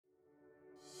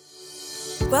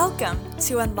Welcome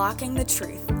to Unlocking the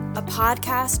Truth, a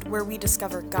podcast where we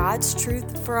discover God's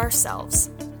truth for ourselves.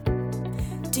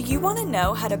 Do you want to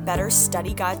know how to better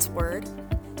study God's Word?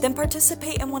 Then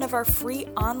participate in one of our free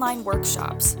online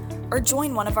workshops or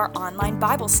join one of our online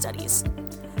Bible studies.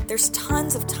 There's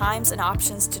tons of times and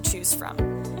options to choose from.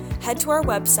 Head to our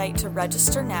website to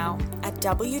register now at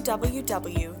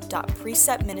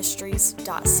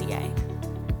www.preceptministries.ca.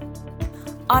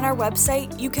 On our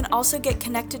website, you can also get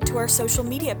connected to our social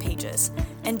media pages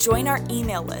and join our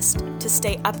email list to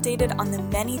stay updated on the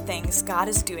many things God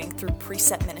is doing through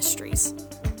Precept Ministries.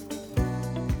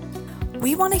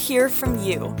 We want to hear from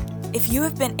you. If you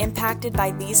have been impacted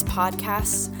by these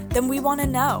podcasts, then we want to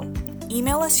know.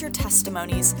 Email us your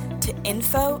testimonies to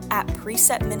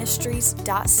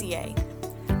info@preceptministries.ca.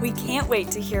 We can't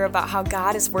wait to hear about how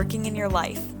God is working in your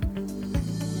life.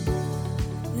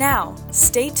 Now,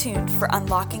 stay tuned for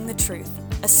Unlocking the Truth,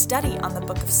 a study on the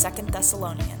book of 2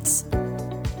 Thessalonians.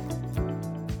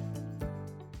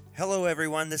 Hello,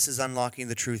 everyone. This is Unlocking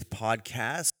the Truth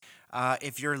podcast.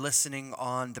 If you're listening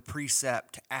on the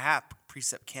Precept app,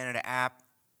 Precept Canada app,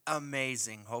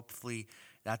 amazing. Hopefully,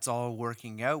 that's all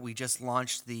working out. We just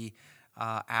launched the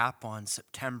app on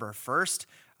September 1st.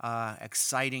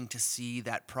 Exciting to see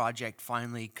that project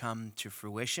finally come to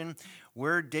fruition.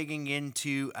 We're digging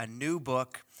into a new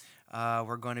book.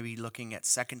 We're going to be looking at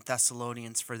 2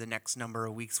 Thessalonians for the next number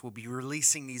of weeks. We'll be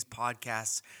releasing these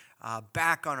podcasts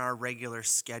back on our regular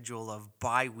schedule of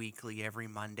bi-weekly every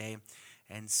Monday.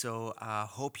 And so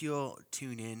hope you'll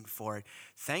tune in for it.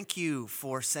 Thank you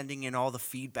for sending in all the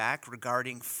feedback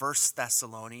regarding 1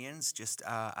 Thessalonians. Just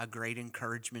a great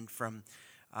encouragement from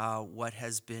what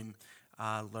has been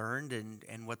learned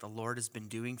and what the Lord has been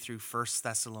doing through 1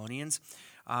 Thessalonians.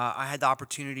 I had the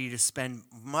opportunity to spend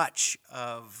much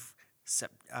of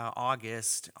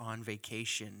August on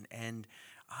vacation, and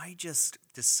I just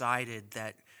decided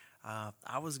that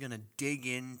I was going to dig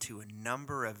into a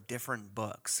number of different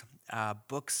books,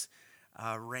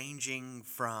 ranging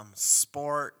from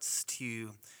sports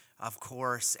to, of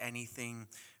course, anything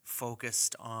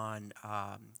focused on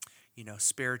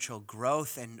spiritual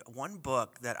growth. And one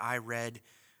book that I read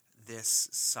this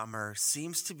summer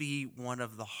seems to be one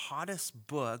of the hottest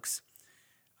books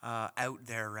out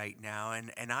there right now,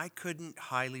 and I couldn't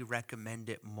highly recommend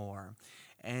it more.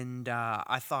 And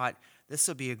I thought this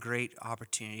would be a great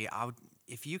opportunity.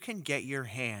 If you can get your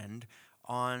hand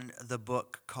on the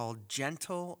book called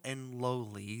Gentle and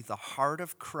Lowly, The Heart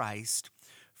of Christ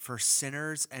for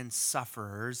Sinners and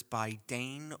Sufferers by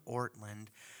Dane Ortlund,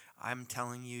 I'm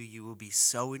telling you, you will be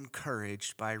so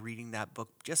encouraged by reading that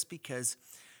book, just because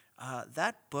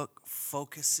that book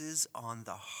focuses on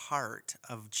the heart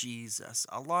of Jesus.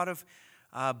 A lot of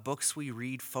books we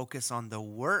read focus on the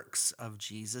works of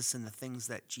Jesus and the things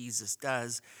that Jesus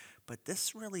does, but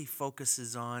this really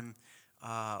focuses on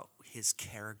his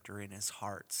character and his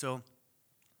heart. So,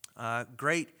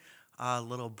 great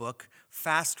little book.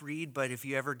 Fast read, but if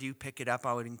you ever do pick it up,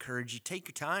 I would encourage you, take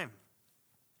your time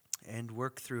and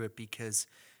work through it, because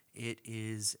it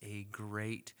is a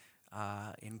great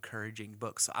encouraging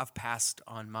book. So I've passed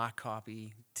on my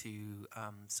copy to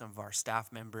some of our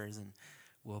staff members, and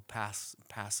we'll pass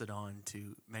it on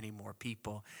to many more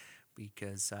people,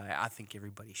 because I think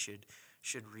everybody should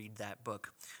read that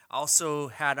book. Also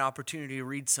had an opportunity to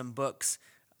read some books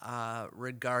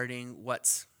regarding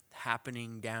what's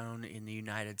happening down in the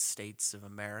United States of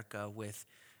America with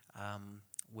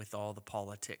all the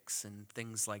politics and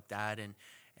things like that, and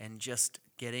just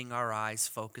getting our eyes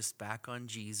focused back on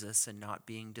Jesus and not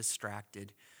being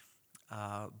distracted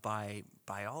by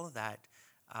all of that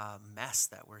mess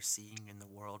that we're seeing in the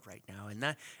world right now.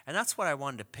 And that's what I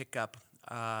wanted to pick up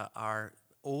our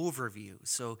overview.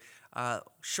 So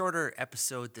shorter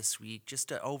episode this week,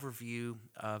 just an overview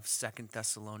of 2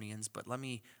 Thessalonians. But let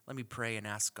me pray and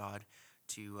ask God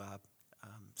to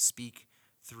speak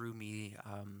through me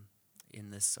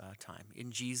in this time.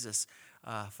 In Jesus,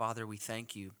 Father, we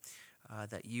thank you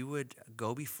that you would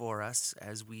go before us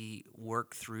as we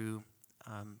work through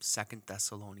 2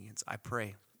 Thessalonians. I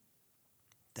pray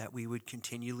that we would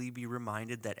continually be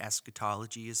reminded that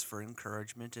eschatology is for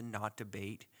encouragement and not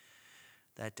debate,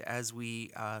 that as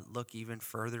we look even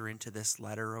further into this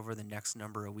letter over the next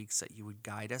number of weeks, that you would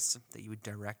guide us, that you would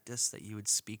direct us, that you would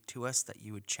speak to us, that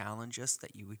you would challenge us,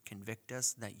 that you would convict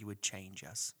us, that you would change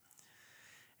us.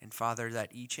 And Father,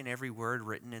 that each and every word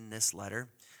written in this letter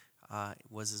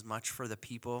was as much for the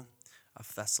people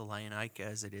of Thessalonica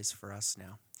as it is for us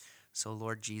now. So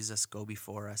Lord Jesus, go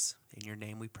before us. In your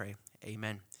name we pray.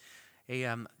 Amen. Hey,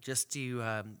 just to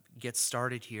get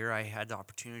started here, I had the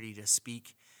opportunity to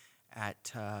speak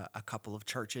at a couple of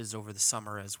churches over the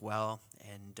summer as well,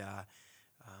 and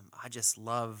I just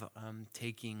love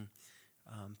taking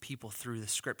people through the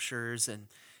scriptures.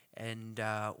 And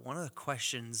one of the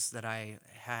questions that I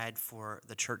had for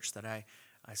the church that I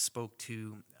spoke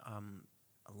to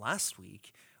last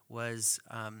week was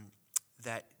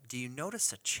that, do you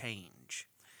notice a change?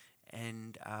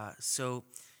 And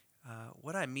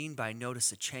what I mean by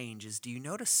notice a change is, do you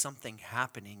notice something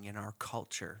happening in our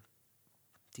culture?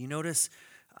 Do you notice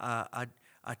a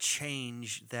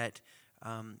change that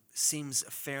seems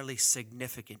fairly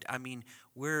significant? I mean,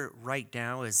 we're right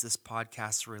now, as this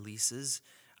podcast releases,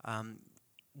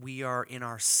 we are in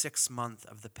our 6th month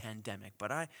of the pandemic.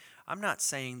 But I'm not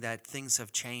saying that things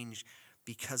have changed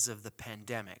because of the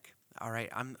pandemic. All right,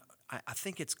 I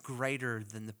think it's greater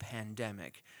than the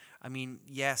pandemic. I mean,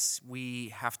 yes, we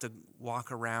have to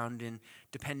walk around, and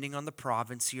depending on the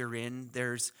province you're in,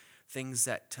 there's things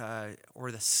that,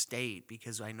 or the state,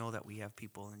 because I know that we have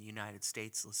people in the United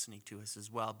States listening to us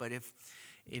as well. But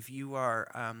if you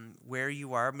are where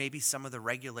you are, maybe some of the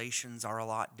regulations are a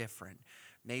lot different.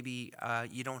 Maybe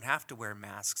you don't have to wear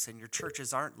masks, and your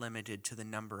churches aren't limited to the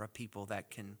number of people that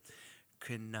can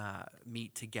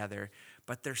meet together.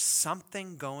 But there's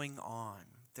something going on.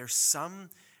 There's some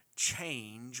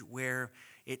change where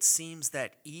it seems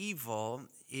that evil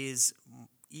is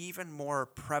even more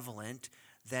prevalent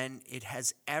than it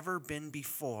has ever been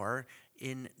before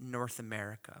in North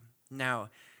America. Now,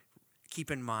 keep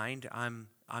in mind, I'm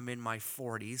in my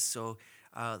 40s, so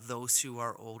those who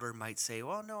are older might say,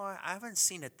 well, no, I haven't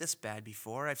seen it this bad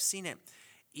before. I've seen it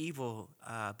evil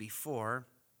before,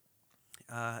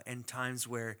 and times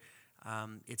where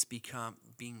it's become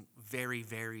being very,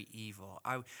 very evil.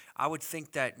 I would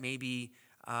think that maybe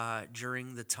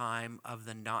during the time of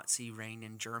the Nazi reign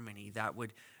in Germany, that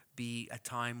would be a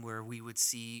time where we would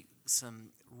see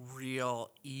some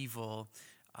real evil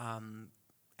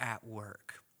at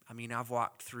work. I mean, I've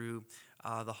walked through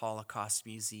the Holocaust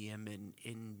Museum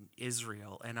in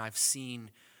Israel, and I've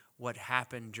seen what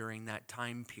happened during that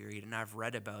time period, and I've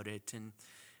read about it, and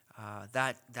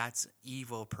that's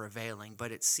evil prevailing.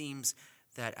 But it seems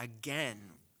that, again,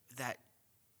 that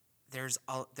there's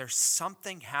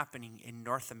something happening in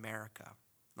North America.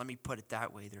 Let me put it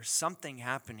that way. There's something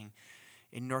happening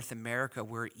in North America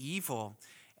where evil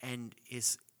and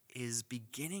is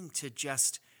beginning to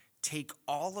just take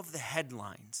all of the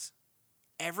headlines.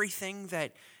 Everything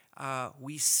that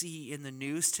we see in the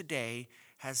news today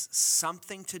has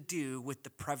something to do with the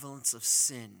prevalence of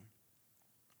sin.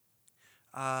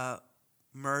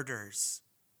 Murders.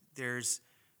 There's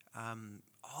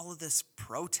all of this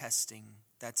protesting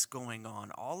that's going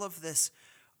on. All of this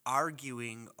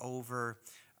arguing over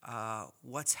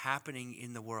what's happening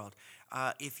in the world.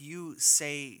 If you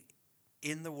say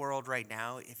in the world right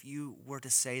now, if you were to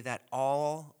say that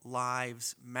all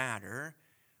lives matter,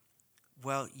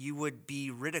 well, you would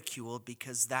be ridiculed,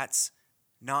 because that's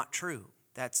not true.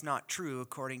 That's not true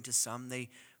according to some.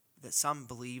 That some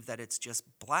believe that it's just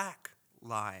black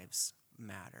lives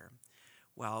matter.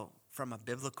 Well, from a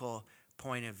biblical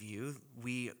point of view,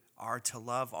 we are to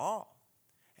love all.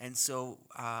 And so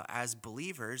as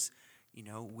believers,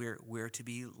 we're to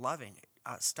be loving.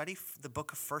 Study the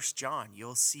book of 1 John.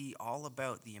 You'll see all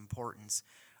about the importance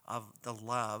of the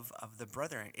love of the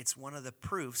brethren. It's one of the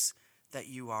proofs that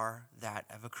you are that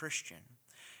of a Christian.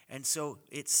 And so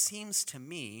it seems to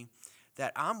me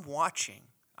that I'm watching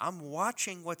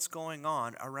what's going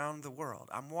on around the world.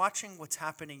 I'm watching what's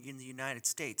happening in the United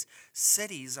States.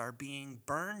 Cities are being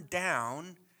burned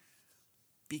down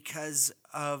because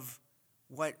of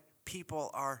what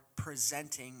people are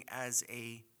presenting as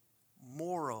a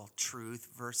moral truth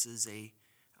versus a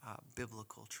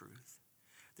biblical truth.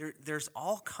 There's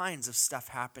all kinds of stuff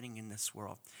happening in this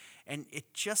world. And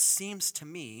it just seems to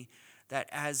me that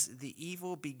as the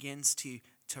evil begins to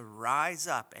rise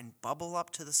up and bubble up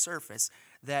to the surface,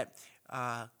 that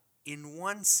in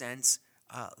one sense,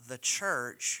 the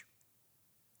church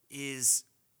is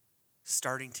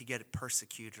starting to get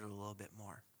persecuted a little bit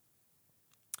more.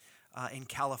 In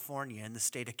California, in the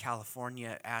state of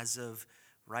California, as of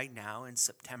right now in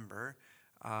September,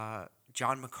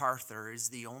 John MacArthur is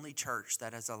the only church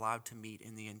that is allowed to meet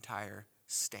in the entire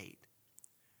state.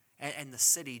 And the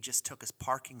city just took his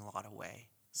parking lot away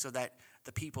so that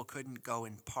the people couldn't go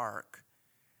and park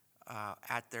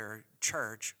at their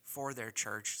church, for their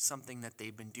church, something that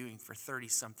they've been doing for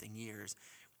 30-something years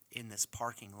in this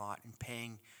parking lot and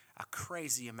paying a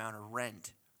crazy amount of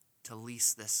rent to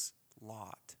lease this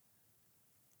lot.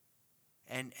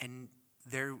 And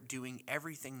they're doing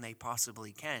everything they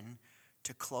possibly can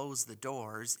to close the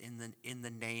doors in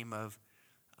the name of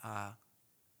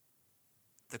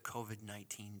the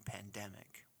COVID-19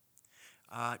 pandemic.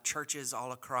 Churches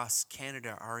all across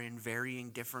Canada are in varying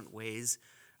different ways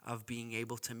of being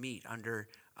able to meet under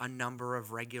a number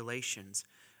of regulations.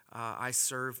 I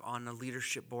serve on a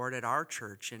leadership board at our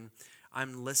church, and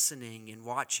I'm listening and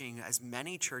watching as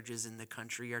many churches in the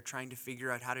country are trying to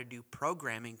figure out how to do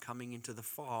programming coming into the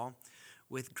fall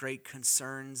with great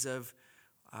concerns of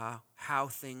how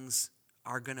things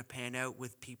are going to pan out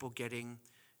with people getting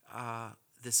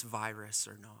this virus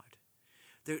or not.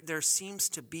 There seems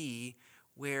to be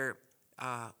where,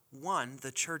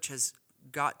 the church has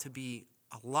got to be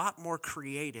a lot more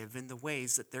creative in the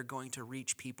ways that they're going to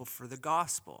reach people for the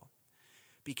gospel.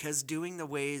 Because doing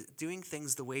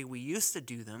things the way we used to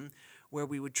do them, where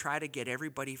we would try to get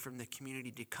everybody from the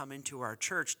community to come into our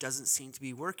church, doesn't seem to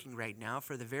be working right now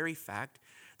for the very fact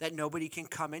that nobody can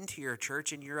come into your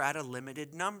church and you're at a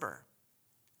limited number.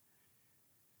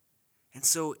 And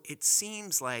so it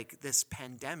seems like this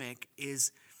pandemic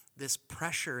is this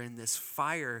pressure and this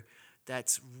fire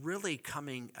that's really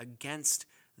coming against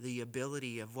the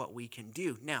ability of what we can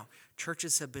do. Now,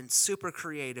 churches have been super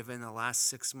creative in the last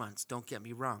 6 months. Don't get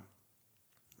me wrong.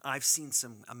 I've seen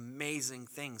some amazing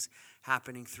things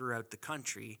happening throughout the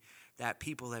country that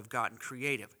people have gotten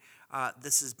creative.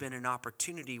 This has been an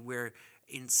opportunity where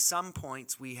in some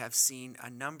points we have seen a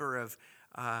number of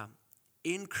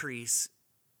increase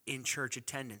in church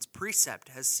attendance. Precept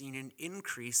has seen an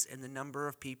increase in the number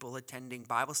of people attending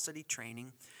Bible study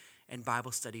training and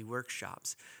Bible study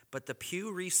workshops. But the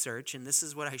Pew Research, and this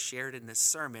is what I shared in this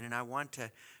sermon, and I want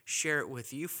to share it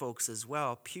with you folks as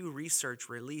well. Pew Research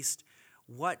released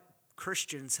what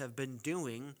Christians have been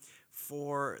doing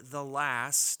for the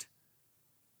last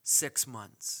 6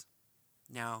 months.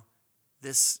 Now,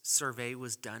 this survey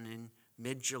was done in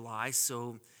mid-July,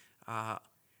 so I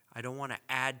don't want to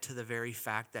add to the very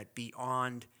fact that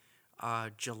beyond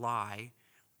July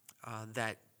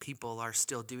that people are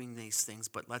still doing these things,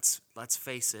 but let's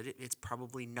face it, it's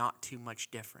probably not too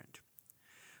much different.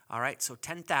 All right, so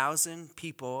 10,000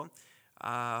 people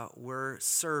were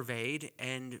surveyed,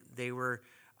 and they were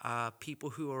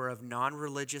people who are of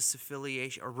non-religious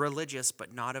affiliation, or religious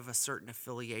but not of a certain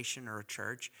affiliation or a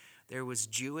church. There was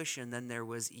Jewish, and then there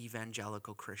was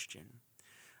evangelical Christian.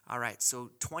 All right,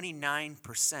 so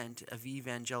 29% of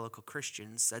evangelical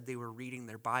Christians said they were reading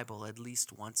their Bible at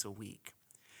least once a week.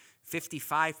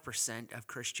 55% of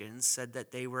Christians said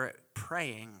that they were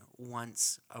praying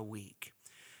once a week.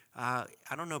 I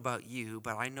don't know about you,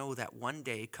 but I know that one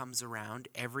day comes around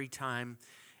every time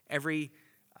at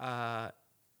the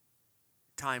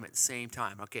same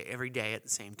time. Okay, every day at the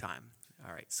same time.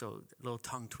 All right, so a little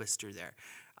tongue twister there.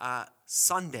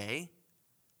 Sunday,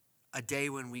 a day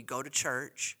when we go to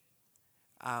church,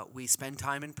 we spend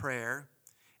time in prayer,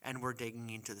 and we're digging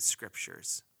into the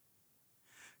scriptures.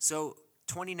 So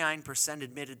 29%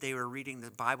 admitted they were reading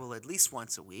the Bible at least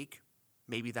once a week.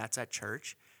 Maybe that's at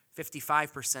church.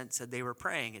 55% said they were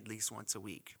praying at least once a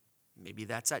week. Maybe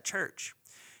that's at church.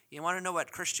 You want to know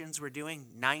what Christians were doing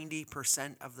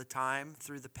 90% of the time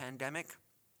through the pandemic?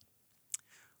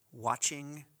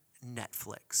 Watching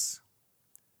Netflix.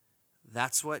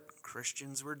 That's what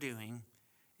Christians were doing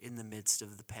in the midst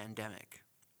of the pandemic.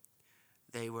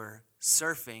 They were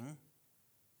surfing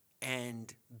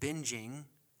and binging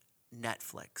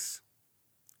Netflix.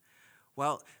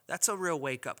 Well, that's a real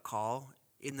wake-up call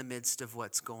in the midst of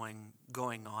what's going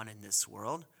on in this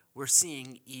world. We're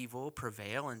seeing evil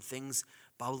prevail and things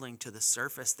bubbling to the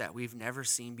surface that we've never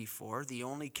seen before. The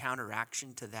only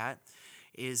counteraction to that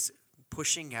is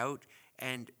pushing out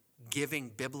and giving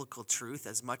biblical truth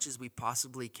as much as we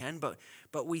possibly can.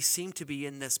 But we seem to be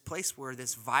in this place where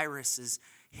this virus is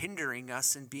hindering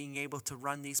us in being able to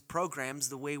run these programs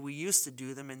the way we used to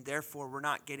do them, and therefore we're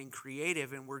not getting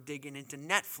creative and we're digging into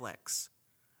Netflix.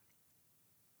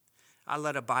 I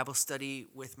led a Bible study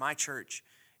with my church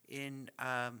in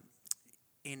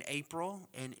April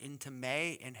and into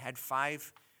May, and had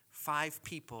five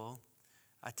people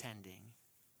attending.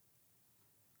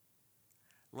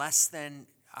 Less than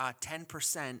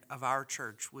 10% of our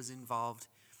church was involved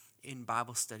in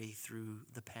Bible study through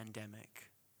the pandemic.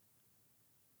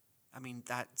 I mean,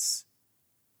 that's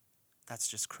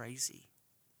just crazy.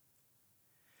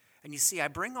 And you see, I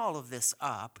bring all of this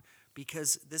up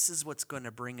because this is what's going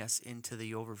to bring us into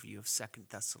the overview of 2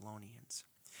 Thessalonians.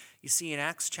 You see, in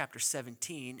Acts chapter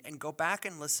 17, and go back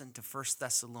and listen to 1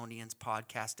 Thessalonians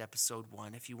podcast episode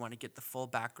 1 if you want to get the full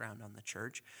background on the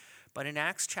church. But in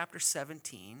Acts chapter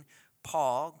 17,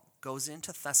 Paul goes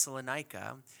into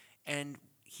Thessalonica, and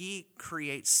he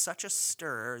creates such a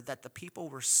stir that the people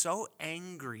were so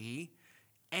angry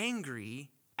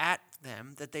at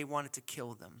them that they wanted to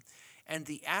kill them. And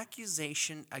the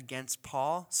accusation against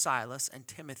Paul, Silas, and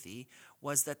Timothy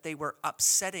was that they were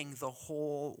upsetting the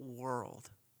whole world.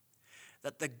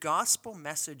 That the gospel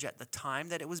message at the time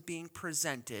that it was being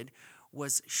presented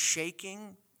was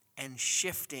shaking and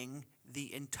shifting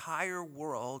the entire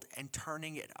world and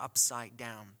turning it upside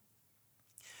down.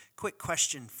 Quick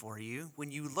question for you.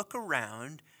 When you look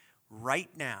around right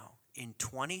now in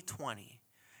 2020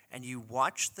 and you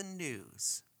watch the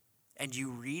news and you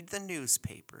read the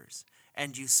newspapers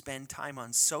and you spend time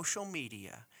on social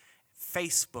media,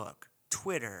 Facebook,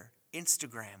 Twitter,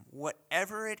 Instagram,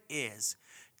 whatever it is,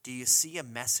 do you see a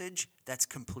message that's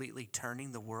completely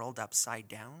turning the world upside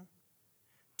down?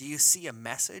 Do you see a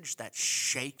message that's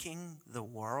shaking the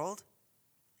world?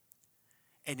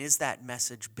 And is that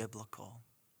message biblical?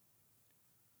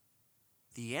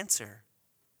 The answer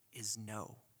is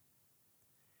no.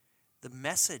 The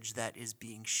message that is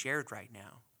being shared right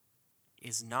now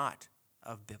is not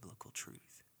of biblical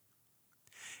truth.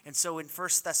 And so in 1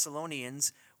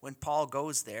 Thessalonians, when Paul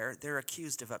goes there, they're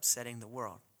accused of upsetting the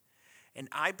world. And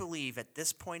I believe at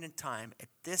this point in time, at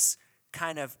this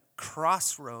kind of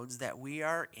crossroads that we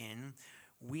are in,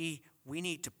 we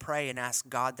need to pray and ask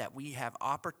God that we have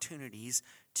opportunities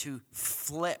to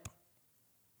flip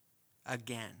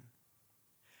again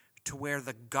to where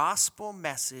the gospel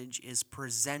message is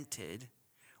presented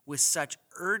with such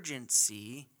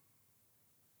urgency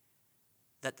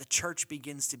that the church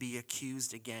begins to be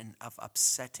accused again of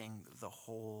upsetting the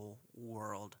whole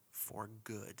world for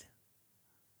good.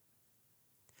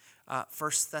 1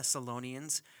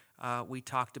 Thessalonians, we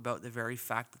talked about the very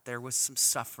fact that there was some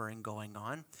suffering going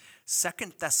on.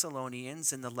 2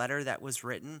 Thessalonians, in the letter that was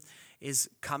written, is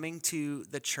coming to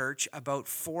the church about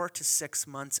 4 to 6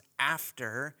 months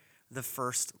after the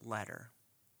first letter.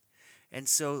 And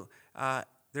so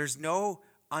there's no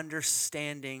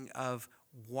understanding of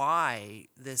why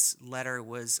this letter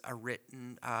was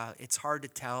written. It's hard to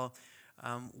tell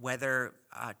whether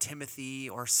Timothy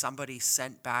or somebody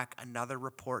sent back another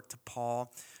report to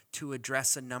Paul to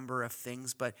address a number of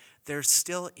things, but there's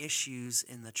still issues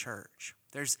in the church.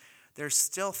 There's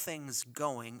still things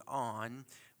going on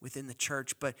within the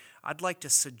church, but I'd like to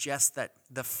suggest that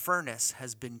the furnace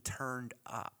has been turned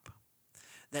up,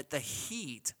 that the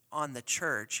heat on the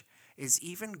church is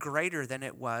even greater than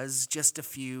it was just a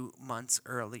few months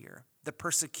earlier. The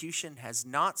persecution has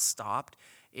not stopped.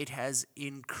 It has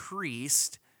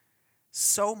increased,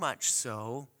 so much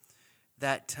so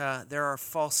that there are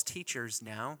false teachers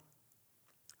now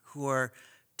who are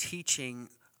teaching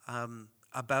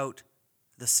about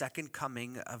the second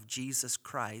coming of Jesus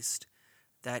Christ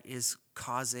that is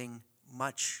causing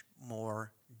much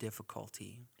more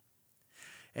difficulty.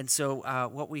 And so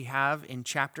what we have in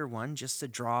chapter 1, just to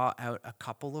draw out a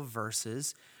couple of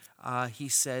verses, he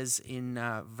says in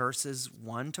verses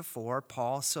 1 to 4,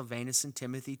 Paul, Silvanus, and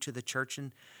Timothy to the church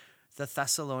in the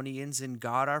Thessalonians, in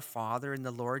God our Father and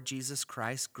the Lord Jesus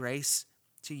Christ, grace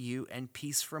to you and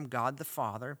peace from God the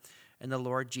Father and the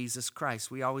Lord Jesus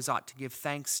Christ. We always ought to give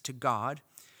thanks to God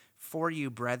for you,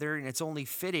 brethren, and it's only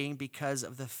fitting because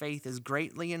of the faith is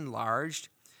greatly enlarged,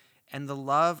 and the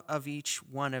love of each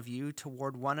one of you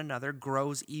toward one another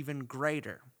grows even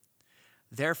greater.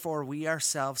 Therefore, we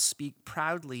ourselves speak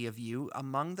proudly of you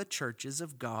among the churches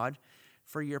of God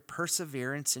for your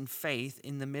perseverance in faith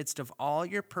in the midst of all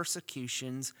your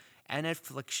persecutions and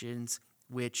afflictions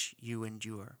which you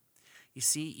endure. You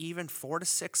see, even 4 to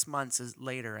 6 months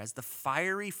later, as the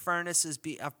fiery furnace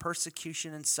of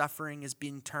persecution and suffering is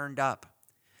being turned up,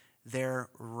 they're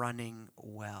running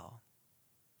well.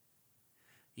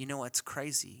 You know what's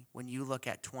crazy? When you look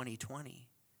at 2020,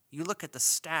 you look at the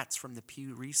stats from the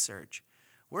Pew Research,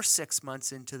 we're 6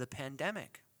 months into the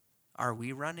pandemic. Are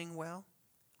we running well?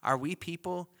 Are we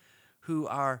people who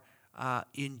are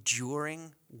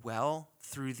enduring well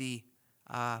through the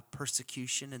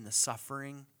persecution and the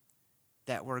suffering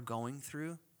that we're going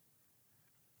through?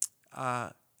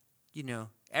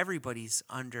 Everybody's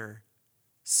under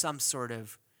some sort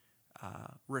of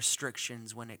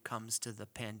restrictions when it comes to the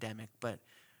pandemic, but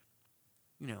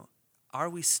are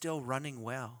we still running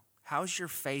well? How's your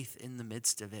faith in the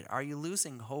midst of it? Are you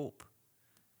losing hope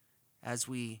as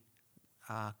we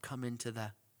come into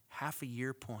the half a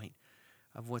year point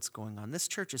of what's going on? This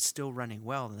church is still running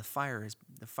well, and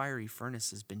the fiery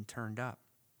furnace has been turned up.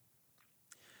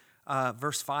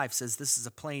 Verse 5 says, this is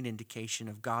a plain indication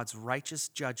of God's righteous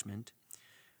judgment,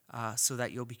 so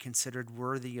that you'll be considered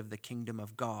worthy of the kingdom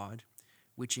of God,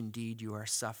 which indeed you are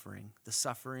suffering. The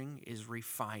suffering is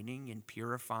refining and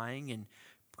purifying and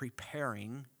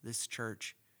preparing this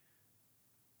church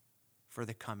for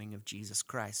the coming of Jesus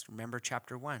Christ. Remember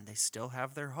chapter 1, they still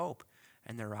have their hope.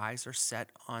 and their eyes are set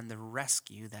on the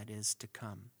rescue that is to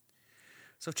come.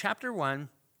 So chapter 1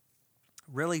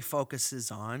 really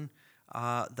focuses on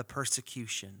the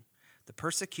persecution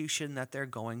that they're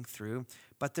going through,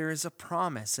 but there is a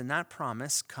promise, and that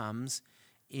promise comes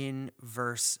in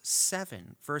verse 6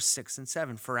 and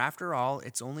 7. For after all,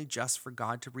 it's only just for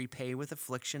God to repay with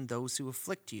affliction those who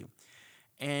afflict you,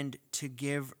 and to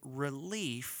give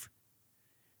relief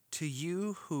to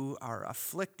you who are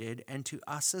afflicted, and to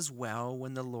us as well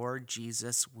when the Lord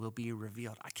Jesus will be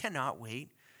revealed. I cannot wait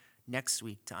next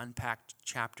week to unpack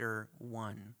chapter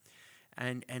 1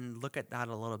 and look at that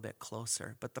a little bit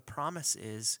closer. But the promise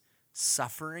is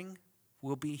suffering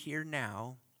will be here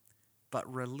now,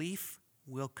 but relief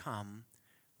will come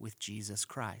with Jesus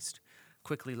Christ.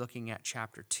 Quickly looking at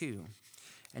chapter 2.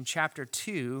 And chapter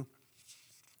 2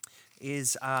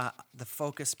 is the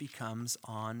focus becomes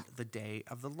on the day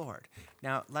of the Lord.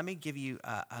 Now, let me give you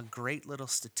a great little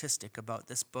statistic about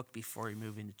this book before we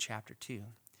move into chapter 2.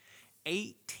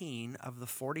 18 of the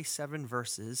 47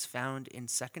 verses found in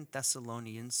 2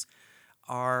 Thessalonians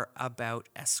are about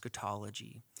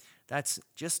eschatology. That's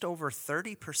just over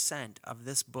 30% of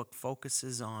this book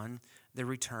focuses on the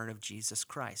return of Jesus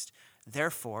Christ.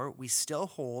 Therefore, we still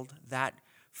hold that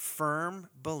firm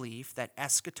belief that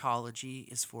eschatology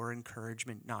is for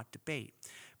encouragement, not debate.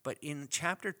 But in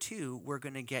chapter 2, we're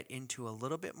going to get into a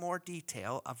little bit more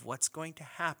detail of what's going to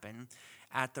happen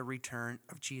at the return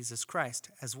of Jesus Christ,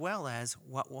 as well as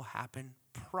what will happen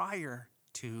prior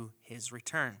to his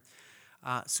return.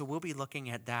 So we'll be looking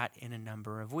at that in a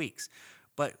number of weeks.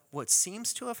 But what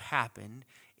seems to have happened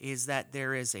is that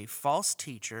there is a false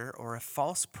teacher or a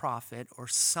false prophet or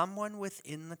someone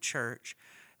within the church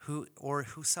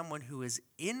someone who is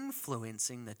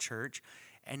influencing the church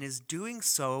and is doing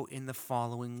so in the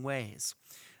following ways.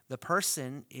 The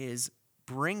person is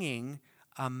bringing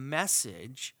a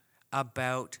message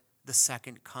about the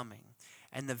second coming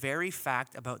and the very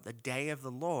fact about the day of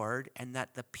the Lord, and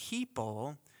that the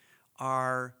people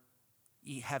have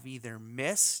either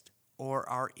missed or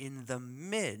are in the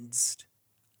midst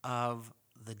of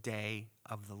the day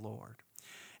of the Lord.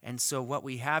 And so what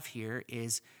we have here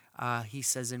is he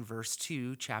says in verse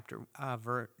 2, chapter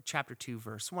 2,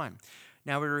 verse 1.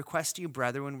 Now we request you,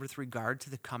 brethren, with regard to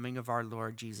the coming of our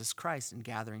Lord Jesus Christ and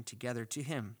gathering together to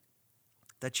him,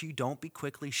 that you don't be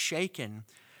quickly shaken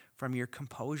from your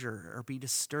composure or be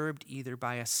disturbed either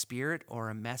by a spirit or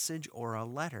a message or a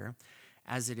letter,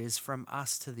 as it is from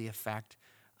us to the effect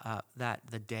that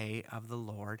the day of the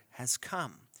Lord has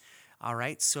come. All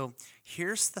right, so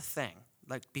here's the thing.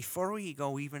 Like, before we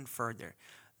go even further,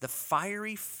 the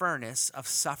fiery furnace of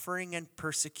suffering and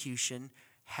persecution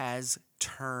has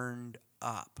turned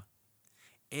up.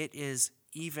 It is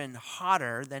even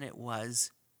hotter than it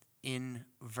was in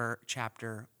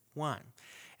chapter 1.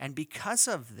 And because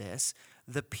of this,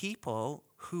 the people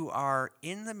who are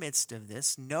in the midst of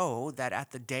this know that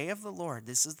at the day of the Lord,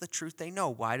 this is the truth they know.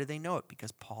 Why do they know it?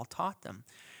 Because Paul taught them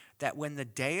that when the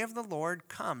day of the Lord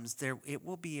comes, it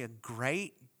will be a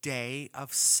great day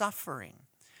of suffering,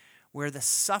 where the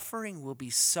suffering will be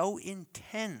so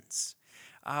intense.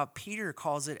 Peter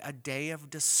calls it a day of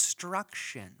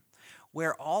destruction,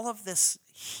 where all of this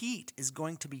heat is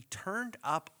going to be turned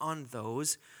up on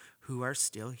those who are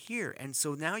still here. And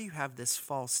so now you have this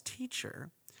false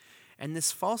teacher, and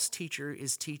this false teacher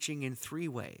is teaching in three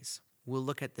ways. We'll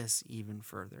look at this even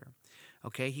further.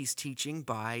 Okay, he's teaching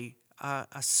by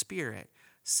a spirit,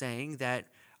 saying that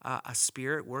a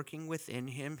spirit working within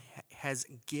him has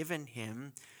given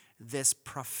him this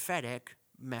prophetic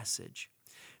message.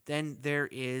 Then there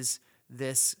is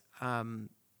this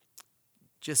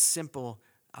just simple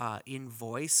in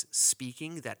voice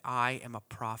speaking that I am a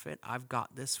prophet. I've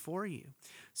got this for you.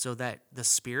 So that the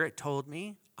Spirit told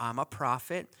me I'm a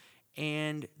prophet,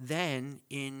 and then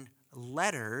in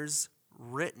letters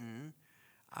written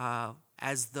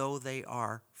as though they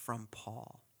are from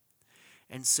Paul.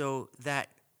 And so that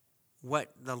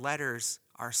what the letters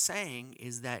are saying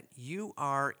is that you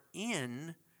are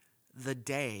in the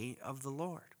day of the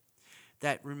Lord.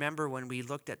 That, remember, when we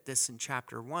looked at this in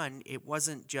chapter 1, it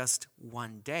wasn't just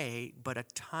one day, but a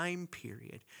time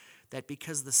period. That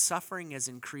because the suffering has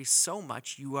increased so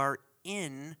much, you are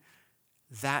in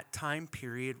that time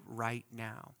period right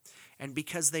now. And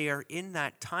because they are in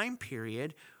that time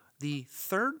period, the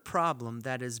third problem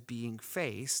that is being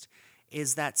faced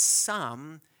is that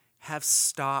some have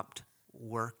stopped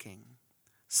working.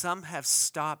 Some have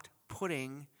stopped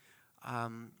putting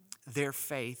their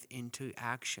faith into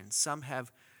action. Some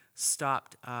have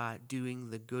stopped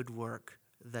doing the good work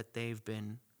that they've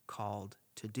been called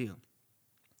to do.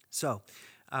 So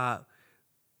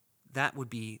that would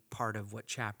be part of what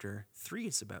chapter 3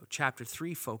 is about. Chapter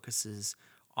 3 focuses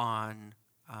on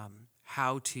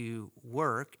how to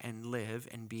work and live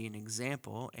and be an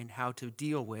example and how to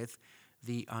deal with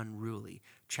the unruly.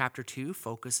 Chapter 2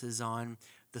 focuses on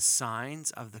the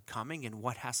signs of the coming and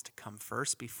what has to come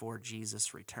first before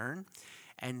Jesus' return.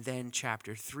 And then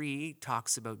chapter 3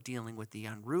 talks about dealing with the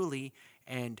unruly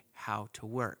and how to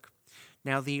work.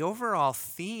 Now, the overall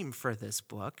theme for this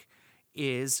book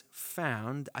is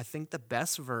found, I think the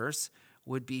best verse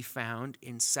would be found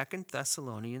in 2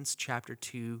 Thessalonians chapter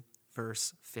 2,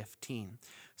 verse 15.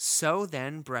 So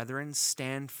then, brethren,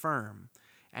 stand firm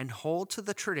and hold to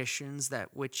the traditions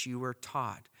that which you were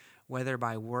taught, whether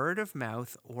by word of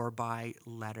mouth or by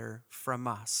letter from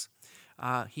us.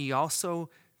 He also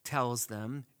tells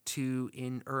them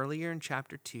earlier in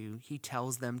chapter 2, he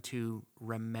tells them to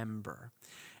remember.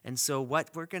 And so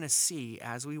what we're going to see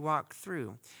as we walk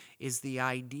through is the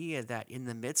idea that in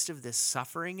the midst of this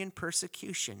suffering and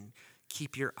persecution,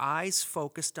 keep your eyes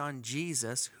focused on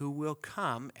Jesus, who will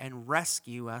come and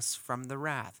rescue us from the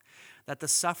wrath. That the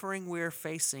suffering we're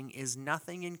facing is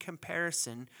nothing in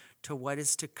comparison to what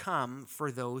is to come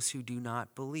for those who do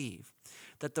not believe.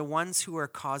 That the ones who are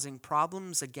causing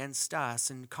problems against us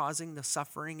and causing the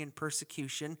suffering and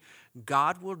persecution,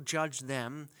 God will judge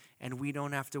them, and we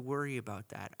don't have to worry about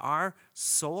that. Our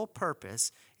sole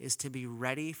purpose is to be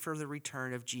ready for the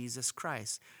return of Jesus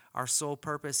Christ. Our sole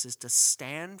purpose is to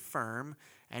stand firm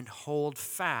and hold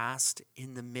fast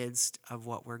in the midst of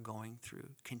what we're going through.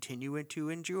 Continue to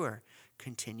endure.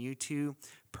 Continue to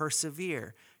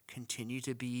persevere. Continue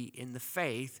to be in the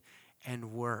faith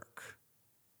and work.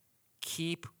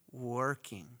 Keep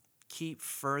working. Keep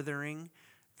furthering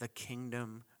the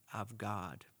kingdom of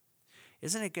God.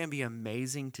 Isn't it going to be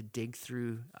amazing to dig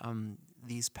through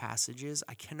these passages?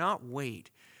 I cannot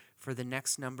wait for the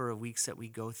next number of weeks that we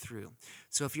go through.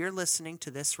 So if you're listening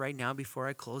to this right now before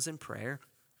I close in prayer,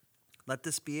 let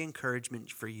this be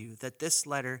encouragement for you that this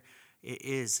letter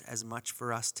is as much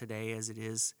for us today as it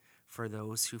is for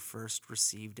those who first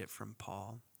received it from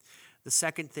Paul. The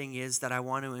second thing is that I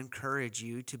want to encourage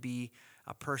you to be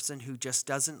a person who just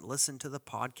doesn't listen to the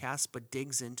podcast but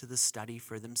digs into the study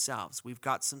for themselves. We've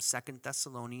got some 2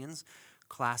 Thessalonians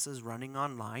classes running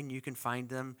online. You can find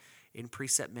them in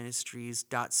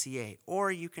preceptministries.ca,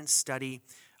 or you can study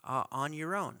on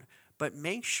your own. But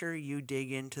make sure you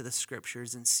dig into the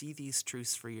scriptures and see these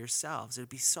truths for yourselves. It would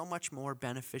be so much more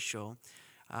beneficial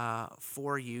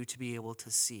for you to be able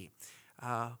to see.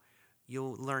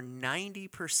 You'll learn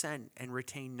 90% and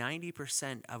retain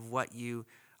 90% of what you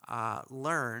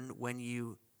learn when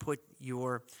you put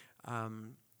your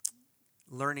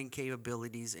learning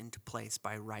capabilities into place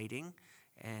by writing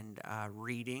and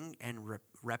reading and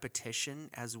repetition,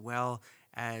 as well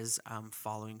as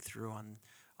following through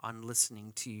on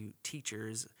listening to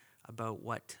teachers about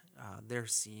what they're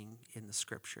seeing in the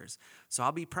scriptures. So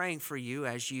I'll be praying for you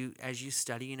as you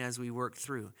study and as we work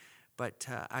through. But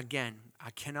again,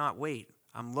 I cannot wait.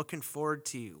 I'm looking forward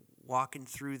to walking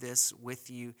through this with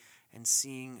you and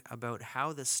seeing about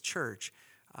how this church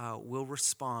will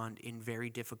respond in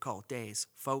very difficult days.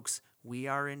 Folks, we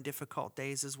are in difficult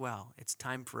days as well. It's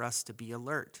time for us to be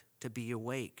alert, to be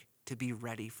awake, to be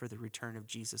ready for the return of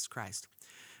Jesus Christ.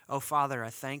 Oh, Father,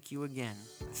 I thank you again.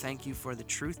 Thank you for the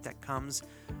truth that comes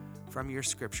from your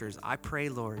scriptures. I pray,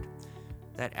 Lord,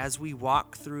 that as we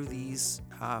walk through these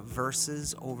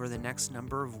verses over the next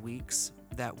number of weeks,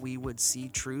 that we would see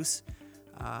truths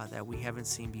that we haven't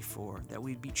seen before, that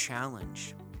we'd be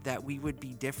challenged, that we would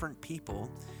be different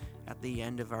people at the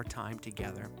end of our time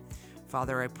together.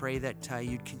 Father, I pray that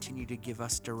you'd continue to give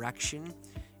us direction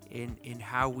in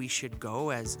how we should go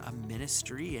as a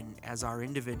ministry and as our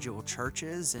individual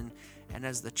churches and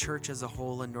as the church as a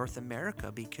whole in North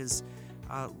America, because,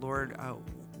 Lord,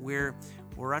 we're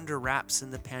under wraps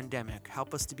in the pandemic.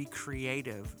 Help us to be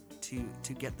creative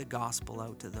to get the gospel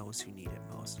out to those who need it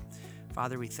most.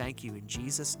 Father, we thank you in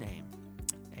Jesus' name.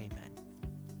 Amen.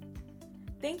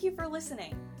 Thank you for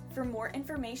listening. For more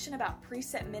information about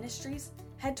Precept Ministries,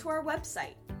 head to our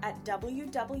website at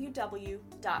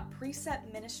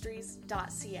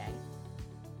www.preceptministries.ca.